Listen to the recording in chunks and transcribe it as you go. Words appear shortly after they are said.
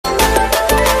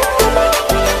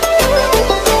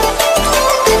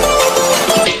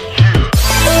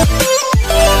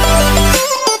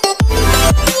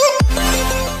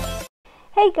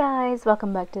guys,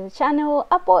 welcome back to the channel.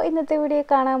 അപ്പോൾ ഇന്നത്തെ video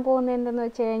കാണാൻ പോകുന്നത് എന്തെന്ന്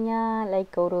വെച്ച് കഴിഞ്ഞാൽ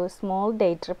ഒരു സ്മോൾ ഡേ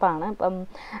ട്രിപ്പാണ്. അപ്പം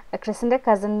ക്രിസിൻ്റെ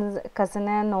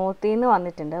കസിന് നോർത്തിൽ നിന്ന്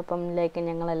വന്നിട്ടുണ്ട്. അപ്പം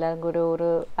ഞങ്ങളെല്ലാവരും കൂടി ഒരു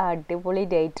അടിപൊളി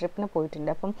ഡേ ട്രിപ്പിന്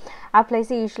പോയിട്ടുണ്ട്. അപ്പം ആ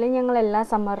പ്ലേസ് യൂഷ്വലി ഞങ്ങൾ എല്ലാ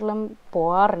സമ്മറിലും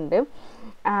പോകാറുണ്ട്.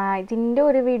 ഇതിൻ്റെ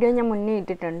ഒരു വീഡിയോ ഞാൻ മുന്നേ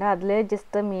ഇട്ടിട്ടുണ്ട്. അതിൽ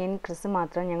ജസ്റ്റ് മീ ആൻഡ് ക്രിസ്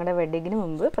മാത്രം ഞങ്ങളുടെ വെഡിങ്ങിന്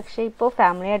മുമ്പ്. പക്ഷേ ഇപ്പോൾ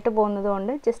ഫാമിലി ആയിട്ട് പോകുന്നത്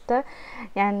കൊണ്ട് ജസ്റ്റ്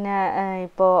ഞാൻ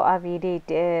ഇപ്പോൾ ആ വീഡിയോ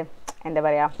എന്താ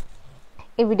പറയുക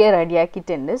ഈ വീഡിയോ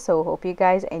റെഡിയാക്കിയിട്ടുണ്ട്. So hope you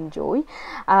guys enjoy.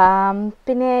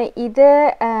 പിന്നെ ഇത്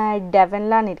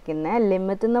ഡെവനിലാണ് ഇരിക്കുന്നത്.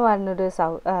 ലിമത്ത് എന്ന് പറഞ്ഞൊരു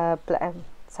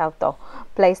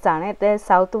പ്ലേസാണ്. ഇത്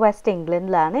സൗത്ത് വെസ്റ്റ്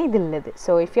ഇംഗ്ലണ്ടിലാണ് ഇതുള്ളത്.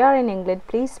 So if you are in England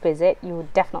please visit, you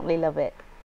definitely love it.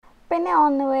 പിന്നെ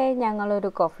ഓൺ ദ വേ ഞങ്ങളൊരു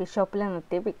കോഫി ഷോപ്പിൽ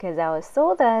നിർത്തി because I was so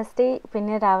thirsty.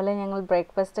 പിന്നെ രാവിലെ ഞങ്ങൾ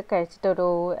ബ്രേക്ക്ഫാസ്റ്റ് കഴിച്ചിട്ടൊരു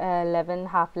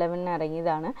 11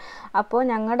 ഇറങ്ങിയതാണ്. അപ്പോൾ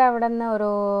ഞങ്ങളുടെ അവിടെ നിന്ന്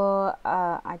ഒരു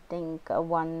ഐ തിങ്ക്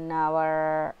 1 hour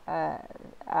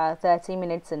 30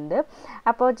 minutes ഉണ്ട്.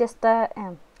 അപ്പോൾ ജസ്റ്റ്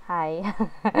ഹായ്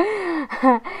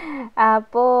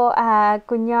അപ്പോൾ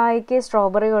കുഞ്ഞായിക്ക്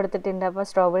സ്ട്രോബെറി കൊടുത്തിട്ടുണ്ട്. അപ്പോൾ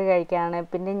സ്ട്രോബെറി കഴിക്കുകയാണ്.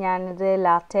 പിന്നെ ഞാനിത്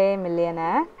ലാറ്റെ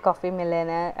മില്യന് കോഫി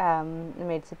മില്യന്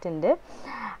മേടിച്ചിട്ടുണ്ട്.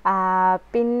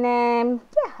 പിന്നെ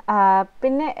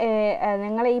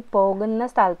നിങ്ങൾ ഈ പോകുന്ന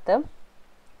സ്ഥലത്ത്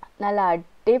നല്ല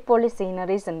അടിപൊളി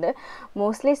സീനറീസ് ഉണ്ട്.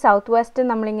 മോസ്റ്റ്ലി സൗത്ത് വെസ്റ്റ്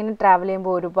നമ്മളിങ്ങനെ ട്രാവൽ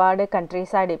ചെയ്യുമ്പോൾ ഒരുപാട് കൺട്രി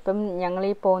സൈഡ്, ഇപ്പം ഞങ്ങൾ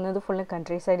ഈ പോകുന്നത് ഫുള്ള്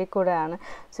കൺട്രി സൈഡിൽ കൂടെയാണ്.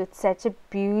 So it's such A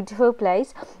beautiful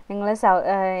place. നിങ്ങൾ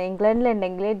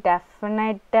ഇംഗ്ലണ്ടിലുണ്ടെങ്കിൽ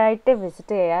ഡെഫിനറ്റായിട്ട്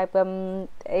വിസിറ്റ് ചെയ്യുക.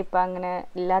 ഇപ്പം അങ്ങനെ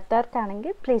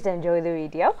ഇല്ലാത്തവർക്കാണെങ്കിൽ please enjoy the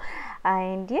video.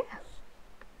 And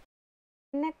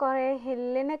പിന്നെ കുറേ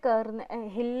ഹില്ല്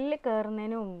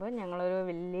കയറുന്നതിന് മുമ്പ് ഞങ്ങളൊരു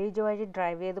വില്ലേജ് വഴി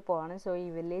ഡ്രൈവ് ചെയ്ത് പോവാണ്. സോ ഈ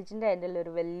വില്ലേജിൻ്റെ ഇടയിൽ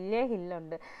ഒരു വലിയ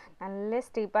ഹില്ലുണ്ട്. നല്ല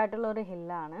സ്റ്റീപ്പായിട്ടുള്ളൊരു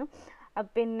ഹില്ലാണ്.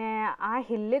 പിന്നെ ആ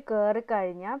ഹില്ല് കയറി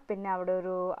കഴിഞ്ഞാൽ പിന്നെ അവിടെ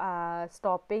ഒരു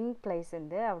സ്റ്റോപ്പിംഗ് പ്ലേസ്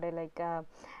ഉണ്ട്. അവിടെ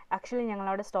ആക്ച്വലി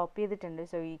ഞങ്ങളവിടെ സ്റ്റോപ്പ് ചെയ്തിട്ടുണ്ട്.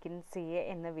 സോ യു ക്യാൻ സീ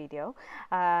എന്ന വീഡിയോ.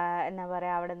 എന്താ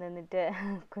പറയുക, അവിടെ നിന്നിട്ട്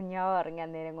കുഞ്ഞാവ് ഇറങ്ങി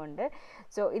അന്നേരം കൊണ്ട്.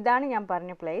 സോ ഇതാണ് ഞാൻ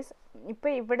പറഞ്ഞ പ്ലേസ്. ഇപ്പോൾ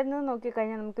ഇവിടെ നിന്ന്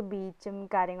നോക്കിക്കഴിഞ്ഞാൽ നമുക്ക് ബീച്ചും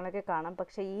കാര്യങ്ങളൊക്കെ കാണാം.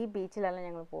 പക്ഷേ ഈ ബീച്ചിലല്ല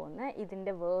ഞങ്ങൾ പോകുന്നത്.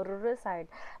 ഇതിൻ്റെ വേറൊരു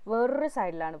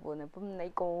സൈഡിലാണ് പോകുന്നത്.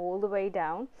 ഇപ്പം ഓൾ ദ വേ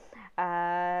ഡൗൺ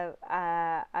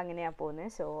അങ്ങനെയാണ്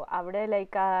പോകുന്നത്. സോ അവിടെ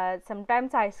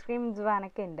സംടൈംസ് ഐസ്ക്രീം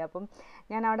വാനൊക്കെ ഉണ്ട്. അപ്പം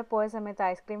ഞാൻ അവിടെ പോയ സമയത്ത്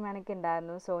ഐസ്ക്രീം വാനൊക്കെ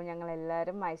ഉണ്ടായിരുന്നു. സോ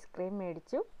ഞങ്ങളെല്ലാവരും ഐസ്ക്രീം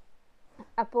മേടിച്ചു.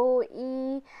 അപ്പോൾ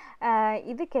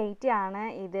ഇത് കെയ്റ്റിയാണ്.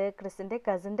 ഇത് ക്രിസിൻ്റെ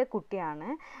കസിൻ്റെ കുട്ടിയാണ്.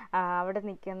 അവിടെ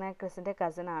നിൽക്കുന്ന ക്രിസിൻ്റെ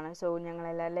കസിനാണ്. സോ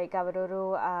ഞങ്ങളെല്ലാം അവരൊരു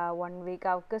 1 week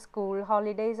അവർക്ക് സ്കൂൾ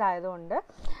ഹോളിഡേയ്സ് ആയതുകൊണ്ട്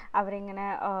അവരിങ്ങനെ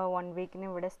 1 weekന്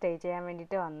ഇവിടെ സ്റ്റേ ചെയ്യാൻ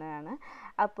വേണ്ടിയിട്ട് വന്നതാണ്.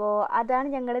 അപ്പോൾ അതാണ്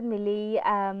ഞങ്ങളുടെ മില്ലി.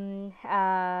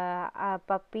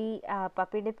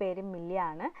 പപ്പിയുടെ പേര്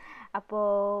മില്ലിയാണ്. അപ്പോൾ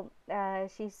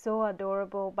ഷീ സോ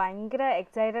അഡോറബിൾ. ഭയങ്കര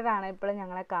എക്സൈറ്റഡ് ആണ് ഇപ്പോൾ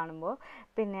ഞങ്ങളെ കാണുമ്പോൾ.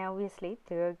 പിന്നെ ഒബ്വിയസ്ലി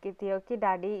തിയോക്ക്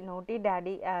നോട്ടി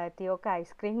ഡാഡി തിയോക്ക്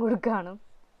ഐസ്ക്രീം കൊടുക്കുകയാണ്.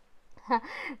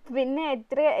 പിന്നെ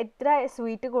എത്ര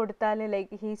സ്വീറ്റ് കൊടുത്താലും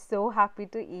he so happy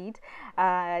to eat.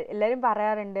 എല്ലാവരും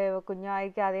പറയാറുണ്ട്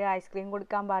കുഞ്ഞായിക്ക് അധികം ഐസ്ക്രീം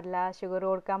കൊടുക്കാൻ പാടില്ല, ഷുഗർ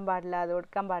കൊടുക്കാൻ പാടില്ല, അത്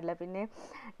കൊടുക്കാൻ പാടില്ല. പിന്നെ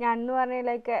ഞാൻ എന്ന് പറഞ്ഞാൽ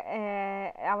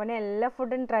അവനെ എല്ലാ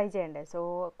ഫുഡും ട്രൈ ചെയ്യണ്ടേ. സോ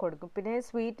കൊടുക്കും. പിന്നെ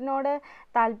സ്വീറ്റിനോട്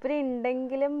താല്പര്യം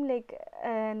ഉണ്ടെങ്കിലും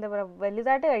എന്താ പറയുക,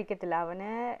 വലുതായിട്ട് കഴിക്കത്തില്ല.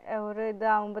 അവന് ഒരു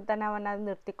ഇതാവുമ്പോൾ തന്നെ അവൻ അത്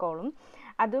നിർത്തിക്കോളും.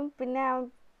 അതും പിന്നെ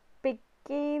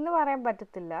എന്ന് പറയാൻ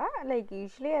പറ്റത്തില്ല.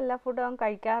 യൂഷ്വലി എല്ലാ ഫുഡും അവൻ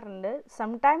കഴിക്കാറുണ്ട്.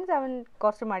 സംടൈംസ് അവൻ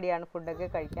കുറച്ച് മടിയാണ് ഫുഡൊക്കെ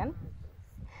കഴിക്കാൻ.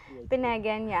 പിന്നെ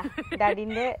അഗൈൻ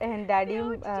ഡാഡിയും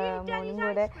മോനും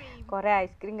കൂടെ കുറേ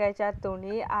ഐസ്ക്രീം കഴിച്ചാൽ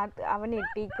തുണി അവൻ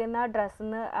ഇട്ടിരിക്കുന്ന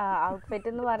ഡ്രസ്സിന്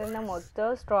ഔട്ട്ഫിറ്റ് എന്ന് പറയുന്ന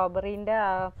മൊത്തം സ്ട്രോബെറീൻ്റെ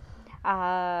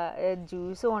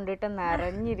ജ്യൂസ് കൊണ്ടിട്ട്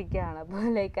നിറഞ്ഞിരിക്കുകയാണ്. അപ്പോൾ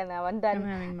അവൻ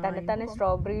തന്നെ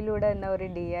സ്ട്രോബെറിയിലൂടെ ഒരു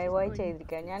DIY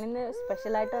ചെയ്തിരിക്കുകയാണ്. ഞാനിന്ന്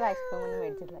സ്പെഷ്യലായിട്ട് ഒരു ഐസ്ക്രീം ഒന്നും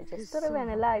മേടിച്ചിട്ടില്ല. ജസ്റ്റ് ഒരു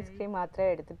വെനില ഐസ്ക്രീം മാത്രമേ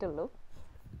എടുത്തിട്ടുള്ളൂ.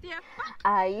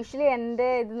 യൂഷ്വലി എൻ്റെ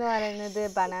ഇതെന്ന് പറയുന്നത്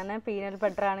ബനാന പീനട്ട്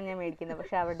ബട്ടറാണ് ഞാൻ മേടിക്കുന്നത്.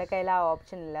 പക്ഷെ അവരുടെ കയ്യിൽ ആ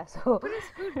ഓപ്ഷൻ ഇല്ല. So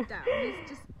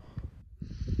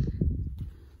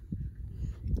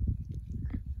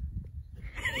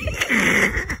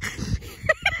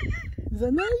These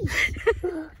are nice.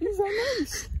 These are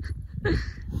nice.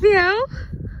 Theo,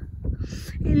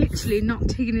 he literally not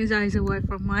taking his eyes away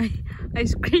from my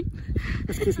ice cream.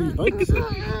 That's because he likes it.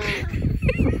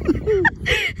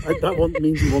 That one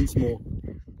means he wants more.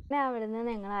 പിന്നെ അവിടെ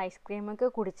നിന്ന് ഞങ്ങൾ ഐസ്ക്രീമൊക്കെ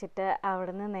കുടിച്ചിട്ട്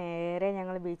അവിടെ നിന്ന് നേരെ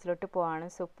ഞങ്ങൾ ബീച്ചിലോട്ട് പോവാണ്.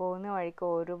 സോ പോകുന്ന വഴിക്ക്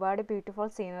ഒരുപാട് ബ്യൂട്ടിഫുൾ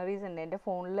സീനറീസ് ഉണ്ട്. എൻ്റെ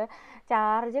ഫോണിൽ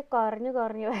ചാർജ് കുറഞ്ഞു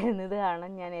വരുന്നത്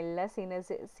കാണാൻ ഞാൻ എല്ലാ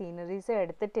സീനറീസും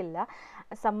എടുത്തിട്ടില്ല.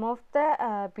 സം ഓഫ് ദ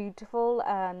ബ്യൂട്ടിഫുൾ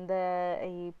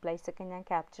ഈ പ്ലേസൊക്കെ ഞാൻ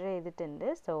ക്യാപ്ചർ ചെയ്തിട്ടുണ്ട്.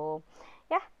 സോ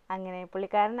അങ്ങനെ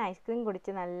പുള്ളിക്കാരൻ ഐസ്ക്രീം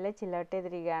കുടിച്ച് നല്ല ചില്ലൗട്ട്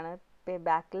ചെയ്തിരിക്കുകയാണ്.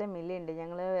 ബാക്കിൽ മില്ലുണ്ട്.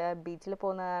 ഞങ്ങൾ ബീച്ചിൽ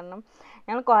പോകുന്ന കാരണം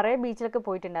ഞങ്ങൾ കുറേ ബീച്ചിലൊക്കെ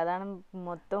പോയിട്ടുണ്ട്. അതാണ്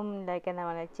മൊത്തം ലൈക്ക് എന്താ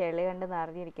പറയുക ചെളി കണ്ട്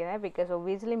നിറഞ്ഞിരിക്കുന്നത്. ബിക്കോസ്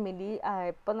ഒബ്വിയസ്ലി മില്ലി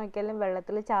എപ്പോൾ നോക്കിയാലും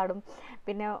വെള്ളത്തിൽ ചാടും.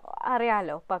 പിന്നെ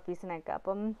അറിയാമല്ലോ പപ്പീസിനൊക്കെ.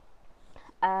 അപ്പം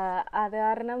അത്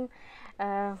കാരണം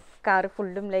കാറ്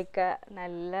ഫുള്ളും ലൈക്ക്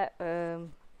നല്ല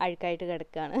അഴുക്കായിട്ട്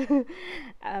കിടക്കുകയാണ്.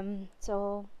 സോ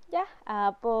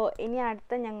അപ്പോൾ ഇനി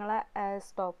അടുത്ത ഞങ്ങളെ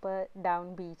stop down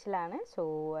ബീച്ചിലാണ്. So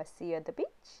see you at the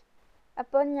beach.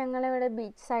 അപ്പോൾ ഞങ്ങളിവിടെ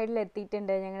ബീച്ച് സൈഡിൽ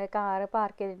എത്തിയിട്ടുണ്ട്. ഞങ്ങൾ കാറ്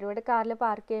പാർക്ക് ചെയ്തിട്ട് ഇവിടെ കാറിൽ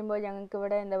പാർക്ക് ചെയ്യുമ്പോൾ ഞങ്ങൾക്ക്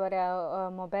ഇവിടെ എന്താ പറയുക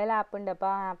മൊബൈൽ ആപ്പ് ഉണ്ട്. അപ്പോൾ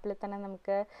ആ ആപ്പിൽ തന്നെ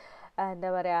നമുക്ക് എന്താ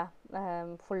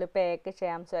പറയുക ഫുള്ള് പേ ഒക്കെ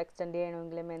ചെയ്യാം. സോ എക്സ്റ്റെൻഡ്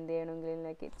ചെയ്യണമെങ്കിലും എന്ത് ചെയ്യണമെങ്കിലും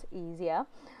ലൈക്ക് ഇറ്റ്സ് ഈസിയാണ്.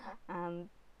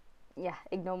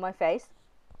 Ignore my face.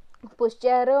 Push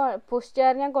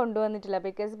chair ഞാൻ കൊണ്ടുവന്നിട്ടില്ല.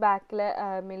 ബിക്കോസ് ബാക്കിൽ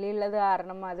മില്ലിയുള്ളത്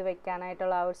കാരണം അത്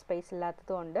വെക്കാനായിട്ടുള്ള ആ ഒരു സ്പേസ്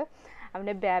ഇല്ലാത്തത് കൊണ്ട്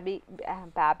അവൻ്റെ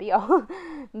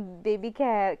ബേബി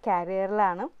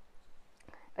കാരിയറിലാണ്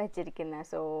വെച്ചിരിക്കുന്നത്.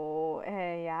 സോ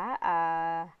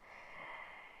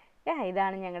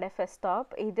ഇതാണ് ഞങ്ങളുടെ ഫസ്റ്റ്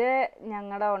സ്റ്റോപ്പ്. ഇത്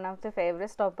ഞങ്ങളുടെ വൺ ഓഫ് ദ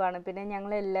ഫേവറേറ്റ് സ്റ്റോപ്പാണ്. പിന്നെ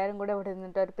ഞങ്ങൾ എല്ലാവരും കൂടെ ഇവിടെ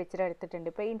നിന്നിട്ട് ഒരു പിക്ചർ എടുത്തിട്ടുണ്ട്.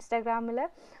 ഇപ്പോൾ ഇൻസ്റ്റാഗ്രാമിൽ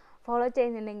ഫോളോ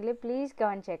ചെയ്യുന്നുണ്ടെങ്കിൽ please go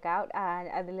and check out.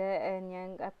 അതിൽ ഞാൻ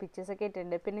പിക്ചേഴ്സൊക്കെ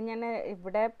ഇട്ടിട്ടുണ്ട്. പിന്നെ ഞാൻ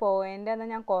ഇവിടെ പോയതിൻ്റെ അന്ന്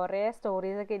ഞാൻ കുറേ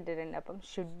സ്റ്റോറീസൊക്കെ ഇട്ടിട്ടുണ്ട്. അപ്പം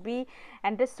ഷുഡ് ബി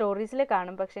എൻ്റെ സ്റ്റോറീസിൽ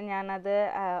കാണും. പക്ഷെ ഞാനത്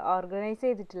ഓർഗനൈസ്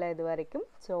ചെയ്തിട്ടില്ല ഇതുവരെയ്ക്കും.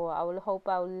 So I will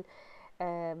hope I will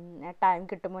time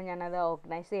കിട്ടുമ്പോൾ ഞാനത്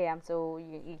ഓർഗനൈസ് ചെയ്യാം. So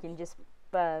you can just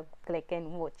click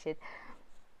and watch it.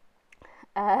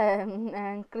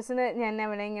 ക്രിസിന് ഞാൻ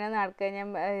അവിടെ ഇങ്ങനെ നടക്കുക, ഞാൻ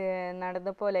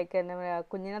നടന്നപ്പോഴേക്ക് എന്താ പറയുക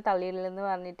കുഞ്ഞിനെ തള്ളിയില്ലെന്ന്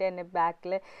പറഞ്ഞിട്ട് എൻ്റെ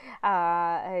ബാക്കിൽ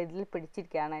ഇതിൽ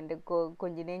പിടിച്ചിരിക്കുകയാണ്. എൻ്റെ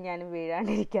കുഞ്ഞിനെയും ഞാനും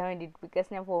വീഴാണ്ടിരിക്കാൻ വേണ്ടിയിട്ട്.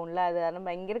 ബിക്കോസ് ഞാൻ ഫോണിലായത് കാരണം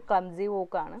ഭയങ്കര ക്ലംസി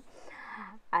വോക്കാണ്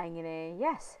അങ്ങനെ.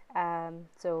 Yes.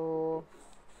 So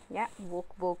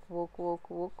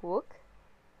walk.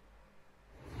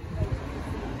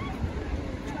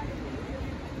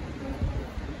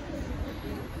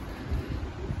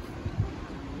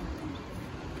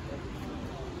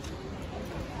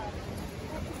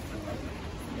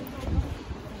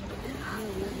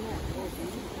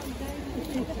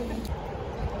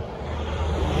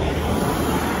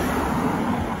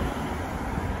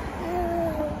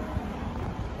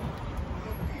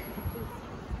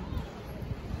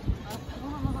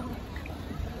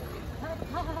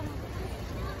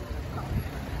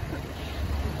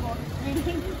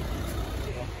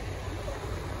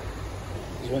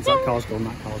 Once that car's gone,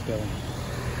 that car's going.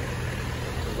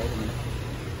 So wait a minute.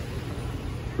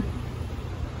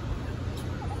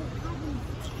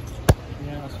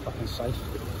 Yeah, that's fucking safe.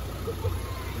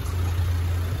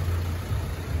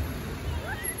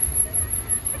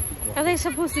 Are they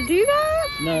supposed to do that?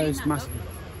 No, it's massive.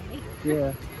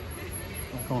 Yeah.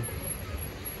 Oh, come on.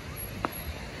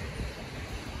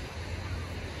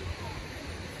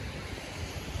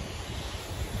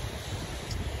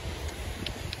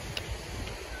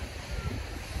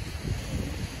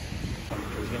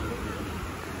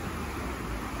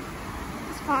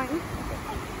 It's fine.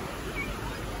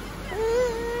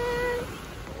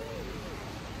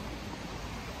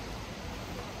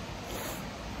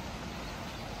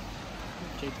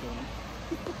 Keep going.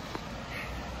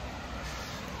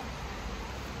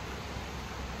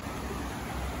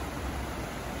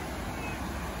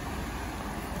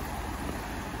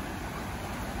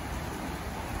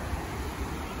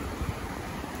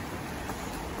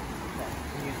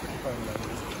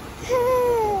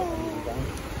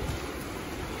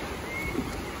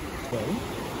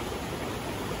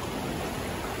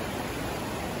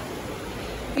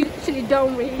 You actually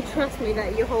don't really trust me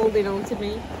that you're holding on to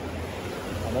me.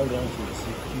 I'm holding on to you, so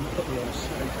you put me on a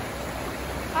slope.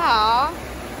 Aww.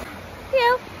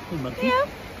 Yeah. Hey, monkey. Yeah.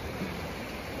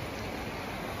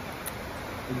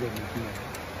 Good monkey.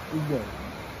 Good.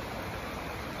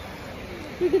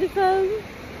 Look at the phone.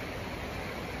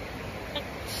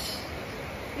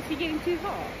 Is he getting too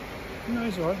hot? No,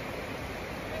 it's alright.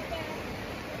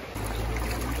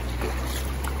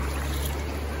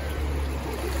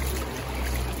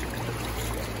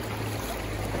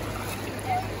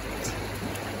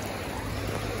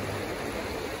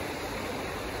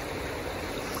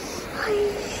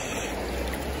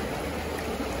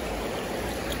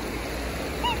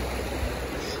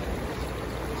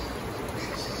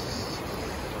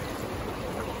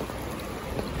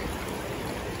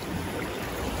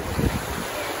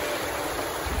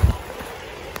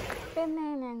 പിന്നെ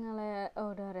ഞങ്ങൾ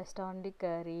ഒരു റെസ്റ്റോറൻറ്റിൽ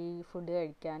കയറി food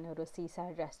കഴിക്കാൻ ഒരു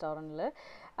seaside റെസ്റ്റോറൻറ്റിൽ.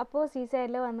 അപ്പോൾ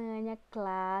സീസൈഡിൽ വന്നു കഴിഞ്ഞാൽ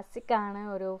ക്ലാസിക്കാണ്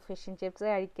ഒരു ഫിഷ് ആൻഡ് ചിപ്സ്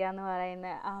കഴിക്കുക എന്ന് പറയുന്ന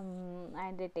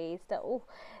അതിൻ്റെ ടേസ്റ്റ്.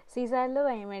 സീസൈഡിൽ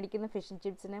മേടിക്കുന്ന ഫിഷ് ആൻഡ്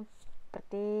ചിപ്സിന്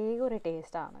പ്രത്യേക ഒരു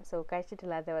ടേസ്റ്റാണ്. സോ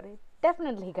കഴിച്ചിട്ടില്ലാത്തവർ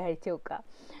ഡെഫിനറ്റ്ലി കഴിച്ച് നോക്കുക.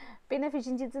 പിന്നെ ഫിഷ്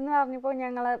ആൻഡ് ചിപ്സ് എന്ന് പറഞ്ഞപ്പോൾ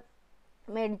ഞങ്ങൾ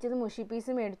മേടിച്ചത് മുഷി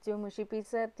പീസ് മേടിച്ചു. മുഷി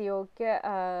പീസ് തിയോയ്ക്ക്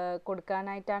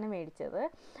കൊടുക്കാനായിട്ടാണ് മേടിച്ചത്.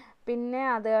 പിന്നെ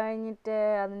അത് കഴിഞ്ഞിട്ട്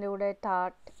അതിൻ്റെ കൂടെ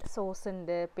ടാർട്ട് സോസ്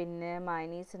ഉണ്ട്, പിന്നെ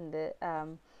മയനീസ് ഉണ്ട്.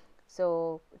 So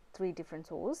 3 different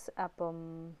sauce. അപ്പം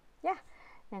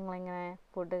ഞങ്ങളിങ്ങനെ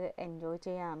ഫുഡ് എൻജോയ്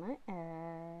ചെയ്യാണ്.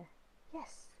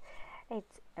 Yes,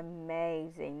 it's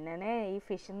amazing. ഞാൻ ഈ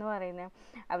ഫിഷ് എന്ന് പറയുന്നത്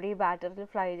അവർ ഈ ബാറ്ററിൽ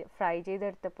ഫ്രൈ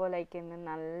ചെയ്തെടുത്തപ്പോൾ ലൈക്ക്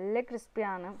നല്ല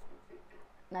ക്രിസ്പിയാണ്,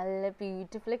 നല്ല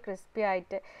ബ്യൂട്ടിഫുള്ളി ക്രിസ്പി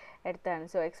ആയിട്ട് എടുത്താണ്.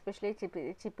 സോ എക്സ്പെഷ്യലി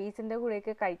ചിപ്പീസിൻ്റെ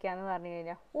കൂടെയൊക്കെ കഴിക്കാമെന്ന് പറഞ്ഞു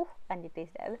കഴിഞ്ഞാൽ അതിൻ്റെ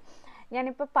ടേസ്റ്റ് അത്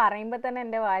ഞാനിപ്പോൾ പറയുമ്പോൾ തന്നെ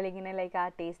എൻ്റെ വാലിങ്ങനെ ലൈക്ക് ആ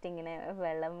ടേസ്റ്റ് ഇങ്ങനെ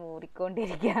വെള്ളം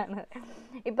ഊറിക്കൊണ്ടിരിക്കുകയാണ്.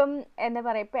 ഇപ്പം എന്താ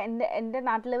പറയുക, ഇപ്പം എൻ്റെ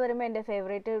നാട്ടിൽ വരുമ്പോൾ എൻ്റെ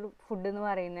ഫേവറേറ്റ് ഫുഡ് എന്ന്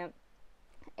പറയുന്നത്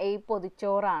ഈ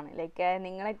പൊതിച്ചോറാണ്. ലൈക്ക്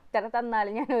നിങ്ങൾ എത്ര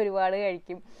തന്നാലും ഞാൻ ഒരുപാട്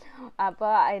കഴിക്കും.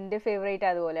 അപ്പോൾ എൻ്റെ ഫേവറേറ്റ്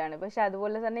അതുപോലെയാണ്. പക്ഷെ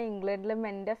അതുപോലെ തന്നെ ഇംഗ്ലണ്ടിലും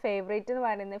എൻ്റെ ഫേവറേറ്റ് എന്ന്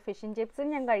പറയുന്നത് ഫിഷ് ആൻഡ് ചിപ്സും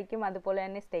ഞാൻ കഴിക്കും, അതുപോലെ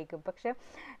തന്നെ സ്റ്റേക്കും. പക്ഷെ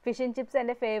ഫിഷ് ആൻഡ് ചിപ്സ്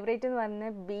എൻ്റെ ഫേവറേറ്റ് എന്ന്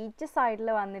പറയുന്നത് ബീച്ച് സൈഡിൽ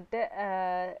വന്നിട്ട്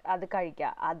അത് കഴിക്കുക,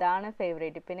 അതാണ്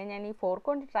ഫേവറേറ്റ്. പിന്നെ ഞാൻ ഈ ഫോർക്ക്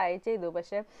കൊണ്ട് ട്രൈ ചെയ്തു,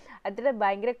 പക്ഷെ അതിൽ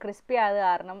ഭയങ്കര ക്രിസ്പി ആയത്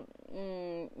കാരണം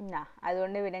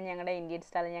അതുകൊണ്ട് പിന്നെ ഞങ്ങളുടെ ഇന്ത്യൻ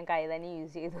സ്റ്റൈലിൽ ഞാൻ കൈ തന്നെ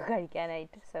യൂസ് ചെയ്തു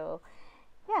കഴിക്കാനായിട്ട്. So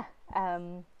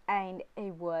and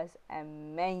it was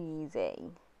amazing.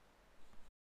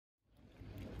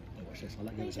 Watch this, I'll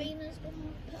let you My listen. vena's gone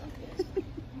purple.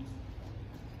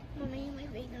 Mummy, my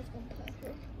vena's gone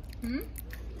purple.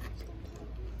 It's gone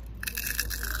purple.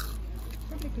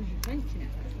 Probably because you're clenching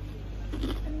it.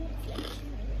 I'm not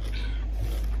flexing it.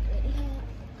 Really hurt.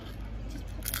 Just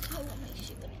pop a toe on my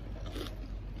shoe and it hurt.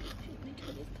 I think my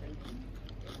toe is broken.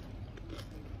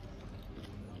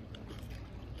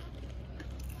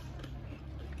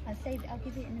 I'll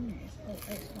give it in a minute.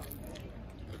 It's hot.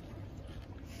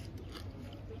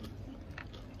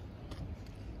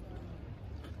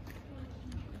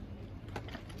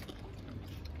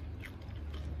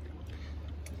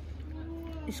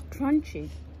 It's crunchy.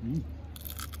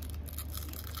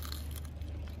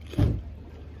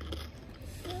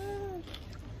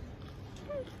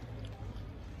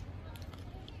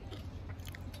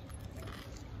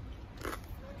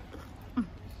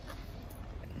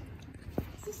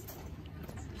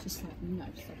 Just like, no,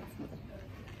 so that's not it.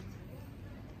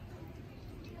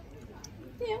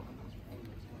 Yeah.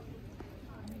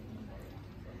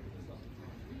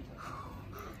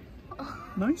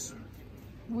 Nice.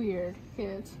 Weird,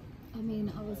 good. I mean,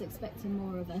 I was expecting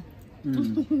more of a...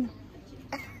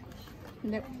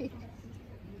 Nope.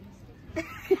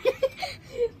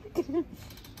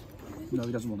 No,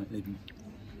 he doesn't want it, leave him.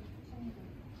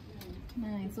 No,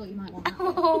 I thought you might want that.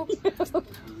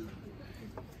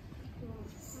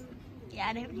 Yeah,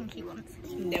 I don't think he wants it.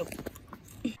 Nope.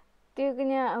 ക്ക്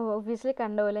ഞാൻ obviously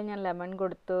കണ്ട പോലെ ഞാൻ lemon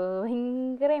കൊടുത്തു.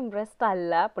 ഭയങ്കര impressed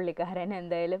അല്ല പുള്ളിക്കാരൻ.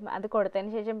 എന്തായാലും അത്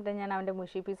കൊടുത്തതിന് ശേഷം പിന്നെ ഞാൻ അവൻ്റെ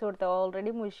മുഷി പീസ് കൊടുത്തു.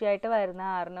 ഓൾറെഡി മുഷിയായിട്ട് വരുന്ന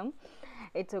കാരണം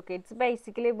it's okay. It's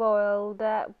basically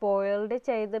boiled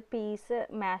ചെയ്ത് പീസ്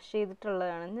മാഷ്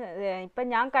ചെയ്തിട്ടുള്ളതാണ്. ഇപ്പം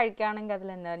ഞാൻ കഴിക്കുകയാണെങ്കിൽ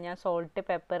അതിലെന്താ, ഞാൻ സോൾട്ട്,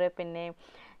 പെപ്പർ, പിന്നെ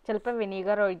ചിലപ്പോൾ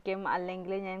വിനീഗർ ഒഴിക്കും,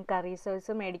 അല്ലെങ്കിൽ ഞാൻ കറി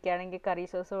സോസ് മേടിക്കുകയാണെങ്കിൽ കറി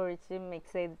സോസ് ഒഴിച്ച്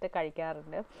മിക്സ് ചെയ്തിട്ട്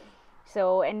കഴിക്കാറുണ്ട്. സോ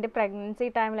എൻ്റെ പ്രഗ്നൻസി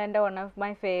ടൈമിൽ എൻ്റെ one of my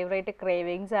favourite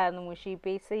cravings ആയിരുന്നു മുഷി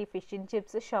പീസ്. ഈ ഫിഷ് ആൻഡ്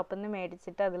ചിപ്സ് ഷോപ്പിൽ നിന്ന്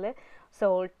മേടിച്ചിട്ട് അതിൽ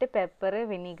സോൾട്ട്, പെപ്പർ,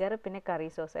 വിനീഗർ, പിന്നെ കറി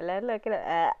സോസ് എല്ലാവരും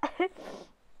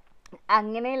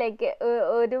അങ്ങനെ ലൈക്ക്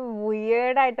ഒരു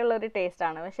വിയേർഡായിട്ടുള്ളൊരു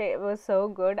ടേസ്റ്റാണ്. പക്ഷേ ഇറ്റ് വാസ് സോ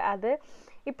ഗുഡ്. അത്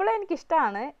ഇപ്പോഴും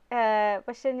എനിക്കിഷ്ടമാണ്.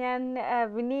 പക്ഷെ ഞാൻ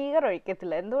വിനീഗർ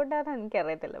ഒഴിക്കത്തില്ല, എന്തുകൊണ്ടാണെന്ന്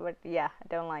എനിക്കറിയത്തില്ല. But I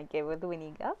don't like it with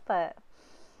vinegar.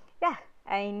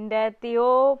 അതിൻ്റെ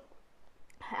തിയോ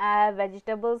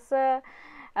വെജിറ്റബിൾസ്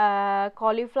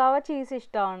കോളിഫ്ലവർ ചീസ്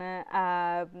ഇഷ്ടമാണ്.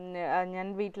 ഞാൻ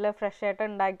വീട്ടിൽ ഫ്രഷ് ആയിട്ട്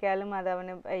ഉണ്ടാക്കിയാലും അത്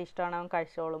അവന് ഇഷ്ടമാണ്, അവൻ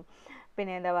കഴിച്ചോളും.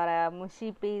 പിന്നെ എന്താ പറയുക, മുഷി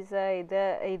പീസ്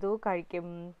ഇതും കഴിക്കും.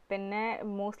 പിന്നെ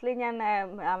മോസ്റ്റ്ലി ഞാൻ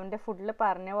അവൻ്റെ ഫുഡിൽ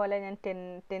പറഞ്ഞ പോലെ ഞാൻ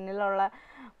ടിന്നിലുള്ള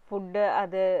ഫുഡ്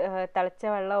അത് തിളച്ച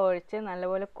വെള്ളം ഒഴിച്ച്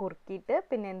നല്ലപോലെ കുറുക്കിയിട്ട്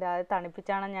പിന്നെ എന്താ അത്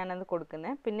തണുപ്പിച്ചാണ് ഞാനത്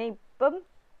കൊടുക്കുന്നത്. പിന്നെ ഇപ്പം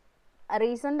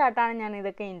റീസെൻ്റ് ആയിട്ടാണ് ഞാൻ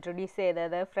ഇതൊക്കെ ഇൻട്രൊഡ്യൂസ്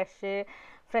ചെയ്തത്.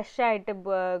 ഫ്രഷായിട്ട്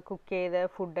കുക്ക് ചെയ്ത്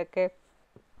ഫുഡൊക്കെ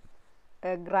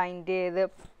ഗ്രൈൻഡ് ചെയ്ത്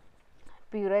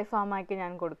പ്യൂറൈ ഫോമാക്കി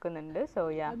ഞാൻ കൊടുക്കുന്നുണ്ട്. So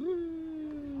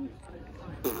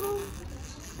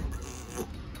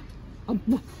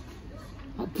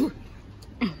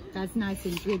That's nice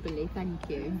and dribbly, thank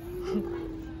you.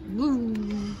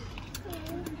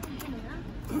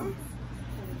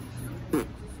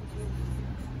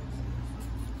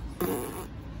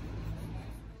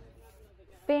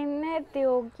 പിന്നെ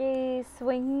ത്യോക്ക്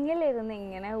സ്വിങ്ങിലിരുന്ന്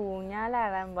ഇങ്ങനെ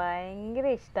ഊഞ്ഞാലാടാൻ ഭയങ്കര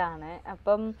ഇഷ്ടമാണ്.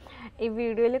 അപ്പം ഈ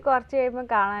വീഡിയോയിൽ കുറച്ച് കഴിയുമ്പോൾ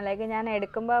കാണാം, ലൈക്ക് ഞാൻ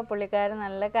എടുക്കുമ്പോൾ പുള്ളിക്കാരൻ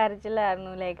നല്ല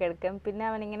കരച്ചിലായിരുന്നു ലൈക്ക് എടുക്കും. പിന്നെ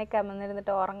അവനിങ്ങനെ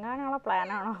കമന്നിരുന്നിട്ട് ഉറങ്ങാനുള്ള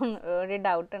പ്ലാനാണോ എന്ന് ഒരു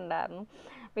ഡൗട്ട് ഉണ്ടായിരുന്നു.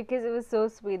 because it was so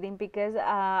soothing because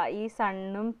ഈ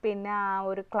സണ്ണും പിന്നെ ആ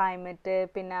ഒരു ക്ലൈമറ്റ്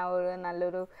പിന്നെ ആ ഒരു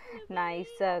നല്ലൊരു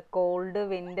നൈസ് കോൾഡ്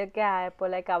വിൻഡൊക്കെ ആയപ്പോൾ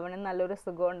ലൈക്ക് അവന് നല്ലൊരു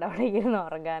സുഖമുണ്ട് അവിടെ ഇരുന്ന്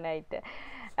ഉറങ്ങാനായിട്ട്.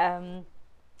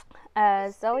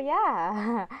 സോ യാ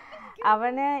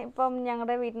അവന് ഇപ്പം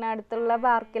ഞങ്ങളുടെ വീട്ടിനടുത്തുള്ള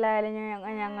പാർക്കിലായാലും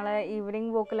ഞങ്ങൾ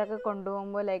ഈവനിങ് വോക്കിലൊക്കെ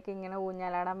കൊണ്ടുപോകുമ്പോൾ ലൈക്ക് ഇങ്ങനെ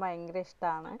ഊഞ്ഞാലാടാൻ ഭയങ്കര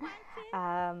ഇഷ്ടമാണ്.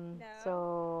 So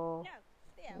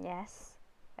yes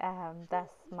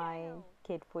that's my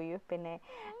kid for you. പിന്നെ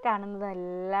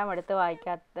കാണുന്നതെല്ലാം എടുത്ത്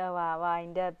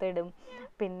വായിൻ്റെ അകത്ത് ഇടും.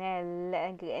 പിന്നെ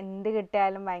എന്ത്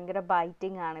കിട്ടിയാലും ഭയങ്കര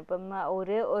ബൈറ്റിംഗ് ആണ്. ഇപ്പം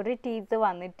ഒരു ടീത്ത്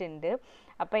വന്നിട്ടുണ്ട്.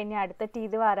 അപ്പം ഇനി അടുത്ത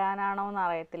ടീത്ത് വരാനാണോ എന്ന്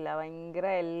അറിയത്തില്ല. ഭയങ്കര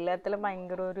എല്ലാത്തിലും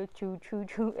ഭയങ്കര ഒരു ചൂ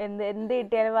എന്ത്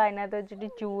കിട്ടിയാലും അതിനകത്ത് വെച്ചിട്ട്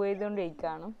ചൂ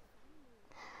ചെയ്തുകൊണ്ടിരിക്കുകയാണ്.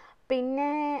 പിന്നെ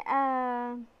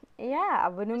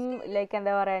അവനും ലൈക്ക്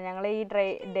എന്താ പറയുക, ഞങ്ങൾ ഈ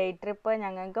ഡേ ട്രിപ്പ്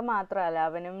ഞങ്ങൾക്ക് മാത്രമല്ല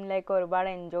അവനും ലൈക്ക് ഒരുപാട്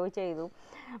എൻജോയ് ചെയ്തു.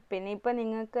 പിന്നെ ഇപ്പം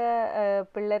നിങ്ങൾക്ക്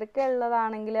പിള്ളേർക്ക്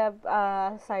ഉള്ളതാണെങ്കിൽ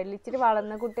സൈഡിൽ ഇച്ചിരി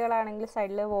വളർന്ന കുട്ടികളാണെങ്കിൽ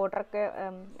സൈഡിൽ വാട്ടറൊക്കെ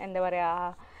എന്താ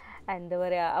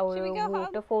പറയുക ഒരു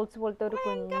വാട്ടർ ഫോൾസ് പോലത്തെ ഒരു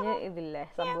കുഞ്ഞ് ഇതില്ലേ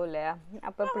സംഭവമില്ലേ,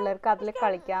 അപ്പോൾ പിള്ളേർക്ക് അതിൽ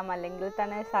കളിക്കാം. അല്ലെങ്കിൽ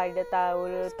തന്നെ സൈഡ്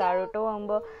താഴോട്ട്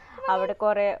പോകുമ്പോൾ അവിടെ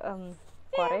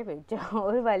കുറേ ബീച്ച്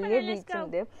ഒരു വലിയ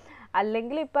ബീച്ചുണ്ട്.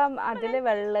 അല്ലെങ്കിൽ ഇപ്പം അതിൽ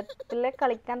വെള്ളത്തിൽ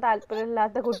കളിക്കാൻ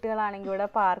താല്പര്യമില്ലാത്ത കുട്ടികളാണെങ്കിൽ ഇവിടെ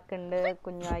പാർക്കുണ്ട്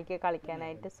കുഞ്ഞുവായിക്ക്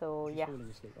കളിക്കാനായിട്ട്. So yeah.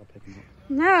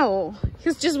 No,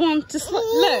 he just wants to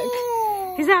look.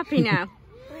 He's happy now.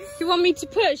 You want me to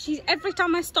push? Every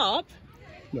time I stop.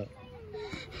 Look,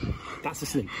 that's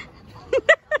asleep.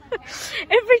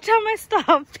 Every time I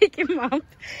stop, pick him up.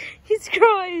 He's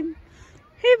crying.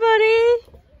 Hey, buddy.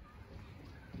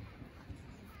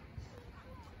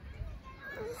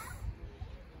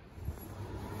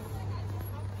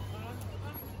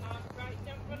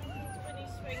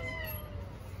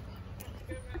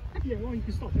 Yeah, well, you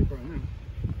can stop it right now.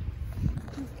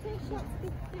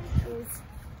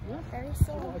 Very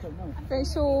sore. I don't know. Very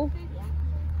sore.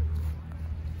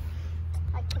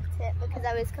 I kicked it because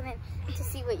I was coming to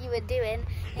see what you were doing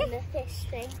in the fish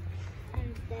thing,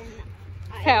 and then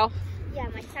Fell. Yeah,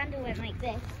 my sandal went like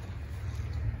this.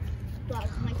 Well,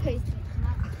 my toes didn't come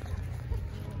out.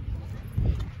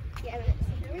 Yeah, but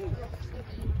it's really lucky.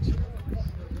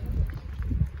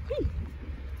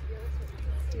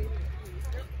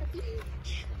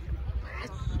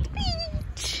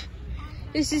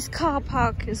 This is car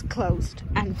park is closed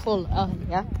and full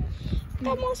earlier.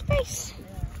 Got more space.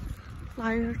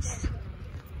 Loads.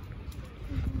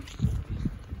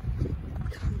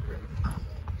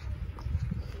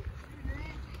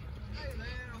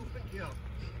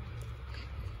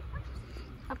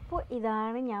 അപ്പോൾ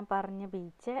ഇതാണ് ഞാൻ പറഞ്ഞ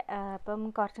beach. അപ്പം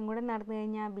കുറച്ചും കൂടെ നടന്നു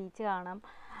കഴിഞ്ഞാൽ beach കാണാം.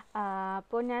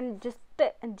 അപ്പോൾ ഞാൻ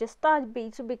ജസ്റ്റ് ആ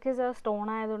ബീച്ച് ബിക്കോസ് സ്റ്റോൺ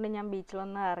ആയതുകൊണ്ട് ഞാൻ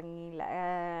ബീച്ചിലൊന്നും ഇറങ്ങിയില്ല,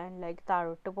 ലൈക്ക്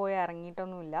താഴോട്ട് പോയി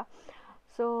ഇറങ്ങിയിട്ടൊന്നുമില്ല.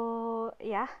 സോ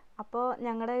യാ, അപ്പോൾ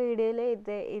ഞങ്ങളുടെ വീഡിയോയിൽ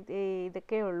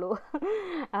ഇതൊക്കെ ഉള്ളൂ.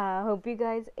 Hope you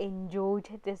guys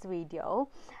enjoyed this video.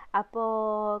 അപ്പോൾ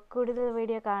കൂടുതൽ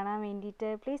വീഡിയോ കാണാൻ വേണ്ടിയിട്ട്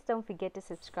please don't forget to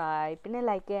subscribe. പിന്നെ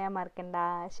ലൈക്ക് ചെയ്യാൻ മറക്കണ്ട,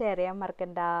 ഷെയർ ചെയ്യാൻ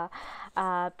മറക്കണ്ട.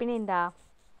 പിന്നെ എന്താ,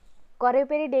 കുറേ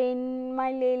പേര് ഡേ ഇൻ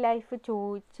മൈ ലൈഫ്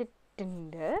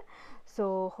ചോദിച്ചിട്ടുണ്ട്. സോ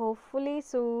ഹോപ്പ്ഫുള്ളി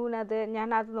സൂൺ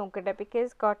ഞാനത് നോക്കട്ടെ.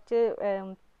 ബിക്കോസ് കുറച്ച്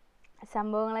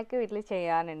സംഭവങ്ങളൊക്കെ വീട്ടിൽ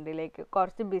ചെയ്യാനുണ്ട്, ലൈക്ക്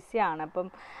കുറച്ച് ബിസിയാണ്. അപ്പം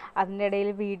അതിൻ്റെ ഇടയിൽ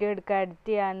വീഡിയോ എടുക്കാൻ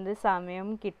എഡിറ്റ് ചെയ്യാൻ സമയം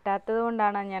കിട്ടാത്തത്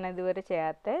കൊണ്ടാണ് ഞാൻ ഇതുവരെ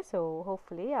ചെയ്യാത്തത്. So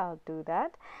hopefully I will do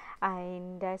that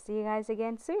and see you guys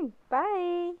again soon.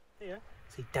 Bye. Yeah.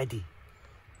 Say daddy.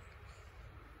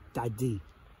 Daddy.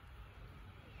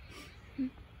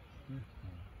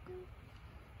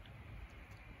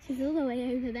 She's all the way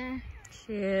over there.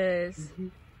 She is.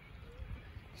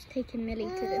 She's taking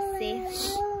Millie to the sea.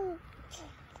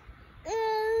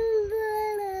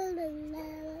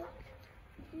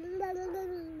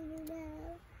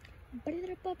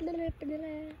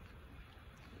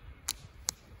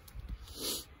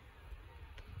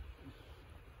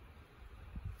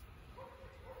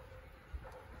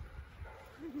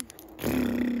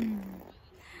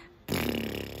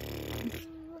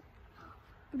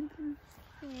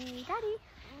 Hey, Daddy.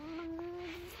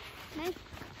 No.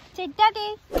 Say Daddy.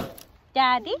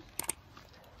 Daddy.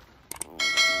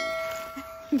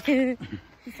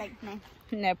 He's like, no.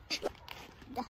 Nope.